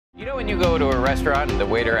You know when you go to a restaurant and the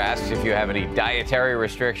waiter asks if you have any dietary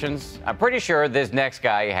restrictions? I'm pretty sure this next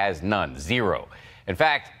guy has none, zero. In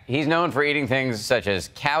fact, he's known for eating things such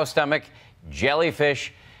as cow stomach,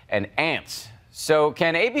 jellyfish, and ants. So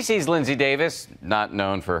can ABC's Lindsay Davis, not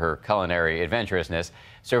known for her culinary adventurousness,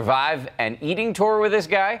 survive an eating tour with this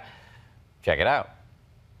guy? Check it out.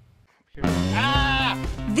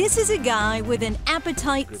 This is a guy with an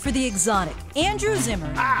appetite for the exotic. Andrew Zimmer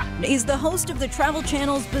is the host of the Travel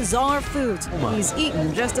Channel's Bizarre Foods. He's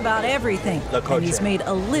eaten just about everything, and he's made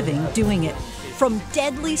a living doing it. From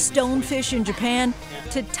deadly stonefish in Japan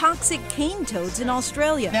to toxic cane toads in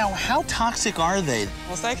Australia. Now, how toxic are they?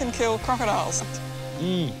 Well, they can kill crocodiles.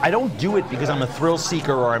 I don't do it because I'm a thrill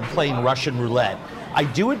seeker or I'm playing Russian roulette. I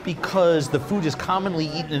do it because the food is commonly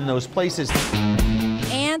eaten in those places.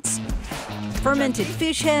 Ants, fermented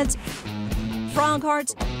fish heads, frog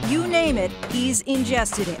hearts, you name it, he's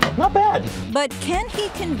ingested it. Not bad. But can he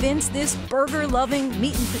convince this burger-loving,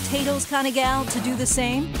 meat and potatoes kind of gal to do the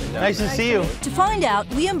same? Nice to see you. To find out,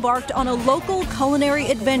 we embarked on a local culinary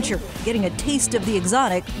adventure, getting a taste of the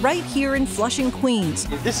exotic right here in Flushing, Queens.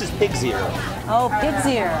 This is pig's ear. Oh, pig's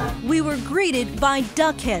ear. We were greeted by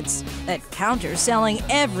duck heads at counters selling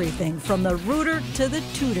everything from the rooter to the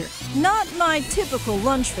tooter. Not my typical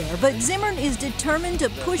lunch fare, but Zimmern is determined to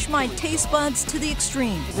push my taste buds to the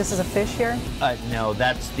extreme. This is a fish here? No,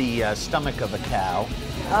 that's the stomach of a cow.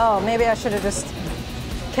 Oh, maybe I should have just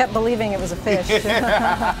kept believing it was a fish.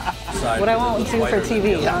 What I won't do for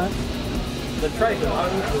TV, huh?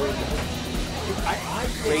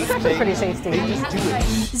 It's actually pretty tasty.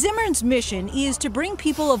 Zimmern's mission is to bring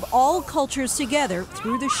people of all cultures together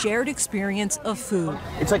through the shared experience of food.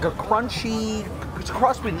 It's like a crunchy, it's a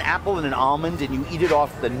cross between an apple and an almond, and you eat it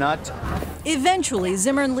off the nut. Eventually,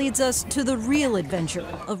 Zimmern leads us to the real adventure,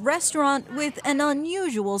 a restaurant with an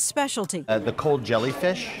unusual specialty. The cold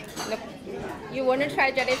jellyfish. You want to try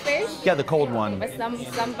jellyfish? Yeah, the cold one. But some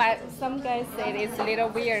guys say it's a little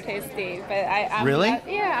weird tasty, but I'm Really?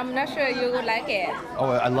 I'm not sure you would like it. Oh,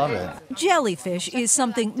 I love it. Jellyfish is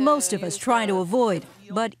something most of us try to avoid,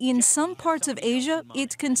 but in some parts of Asia,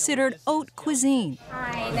 it's considered haute cuisine.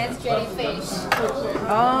 Hi, that's jellyfish.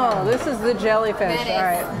 Oh, this is the jellyfish. All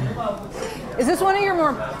right. Is this one of your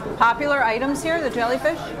more popular items here, the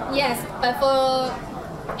jellyfish? Yes, but for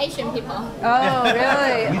Asian people. Oh,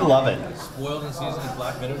 really? We love it. Boiled and seasoned with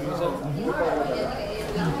black vinegar, you said?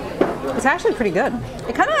 It's actually pretty good.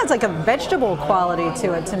 It kind of has like a vegetable quality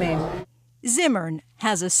to it to me. Zimmern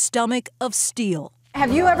has a stomach of steel.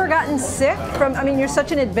 Have you ever gotten sick from, I mean, you're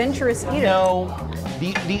such an adventurous eater. No.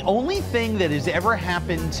 The only thing that has ever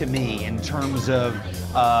happened to me in terms of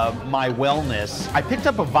my wellness, I picked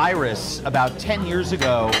up a virus about 10 years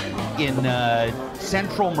ago in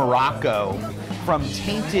central Morocco from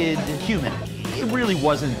tainted cumin. It really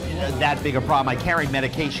wasn't that big a problem. I carry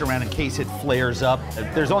medication around in case it flares up.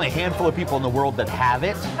 There's only a handful of people in the world that have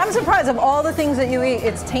it. I'm surprised of all the things that you eat,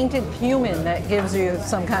 it's tainted cumin that gives you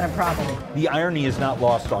some kind of problem. The irony is not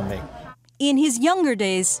lost on me. In his younger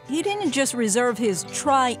days, he didn't just reserve his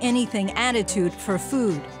try-anything attitude for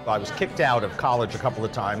food. I was kicked out of college a couple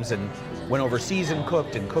of times and went overseas and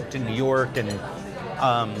cooked in New York, and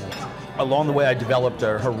along the way I developed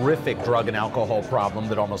a horrific drug and alcohol problem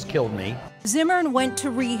that almost killed me. Zimmern went to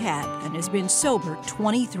rehab and has been sober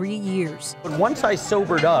 23 years. But once I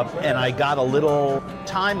sobered up and I got a little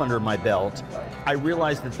time under my belt, I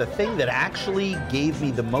realized that the thing that actually gave me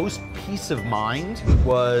the most peace of mind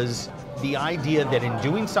was the idea that in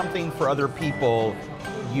doing something for other people,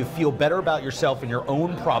 you feel better about yourself and your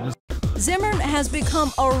own problems. Zimmern has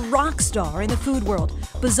become a rock star in the food world.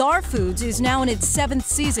 Bizarre Foods is now in its 7th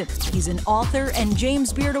season. He's an author and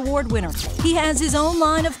James Beard Award winner. He has his own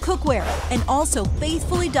line of cookware and also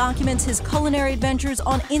faithfully documents his culinary adventures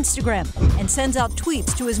on Instagram and sends out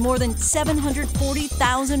tweets to his more than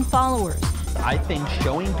 740,000 followers. I think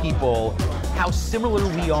showing people how similar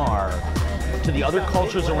we are to the other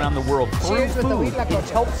cultures around the world through food, it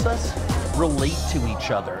helps us relate to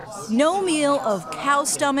each other. No meal of cow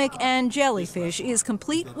stomach and jellyfish is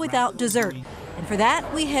complete without dessert. And for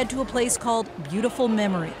that, we head to a place called Beautiful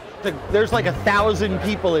Memory. There's like 1,000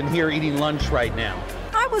 people in here eating lunch right now.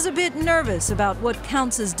 I was a bit nervous about what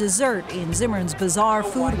counts as dessert in Zimmern's bizarre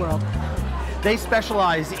food world. They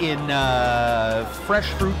specialize in fresh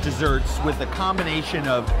fruit desserts with a combination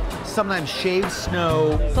of sometimes shaved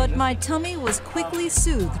snow. But my tummy was quickly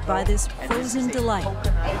soothed by this frozen delight.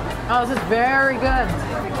 Oh, this is very good.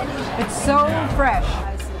 It's so fresh.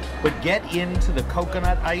 But get into the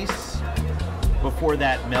coconut ice before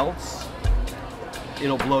that melts.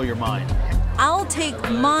 It'll blow your mind. I'll take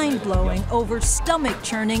mind-blowing over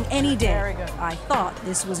stomach-churning any day. Very good. I thought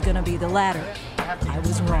this was going to be the latter. I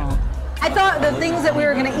was wrong. I thought the things that we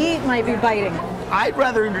were going to eat might be biting. I'd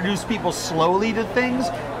rather introduce people slowly to things,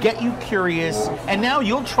 get you curious, and now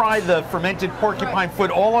you'll try the fermented porcupine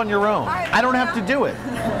foot all on your own. I don't have to do it.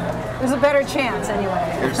 There's a better chance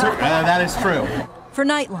anyway. That is true. For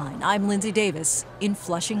Nightline, I'm Lindsay Davis in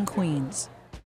Flushing, Queens.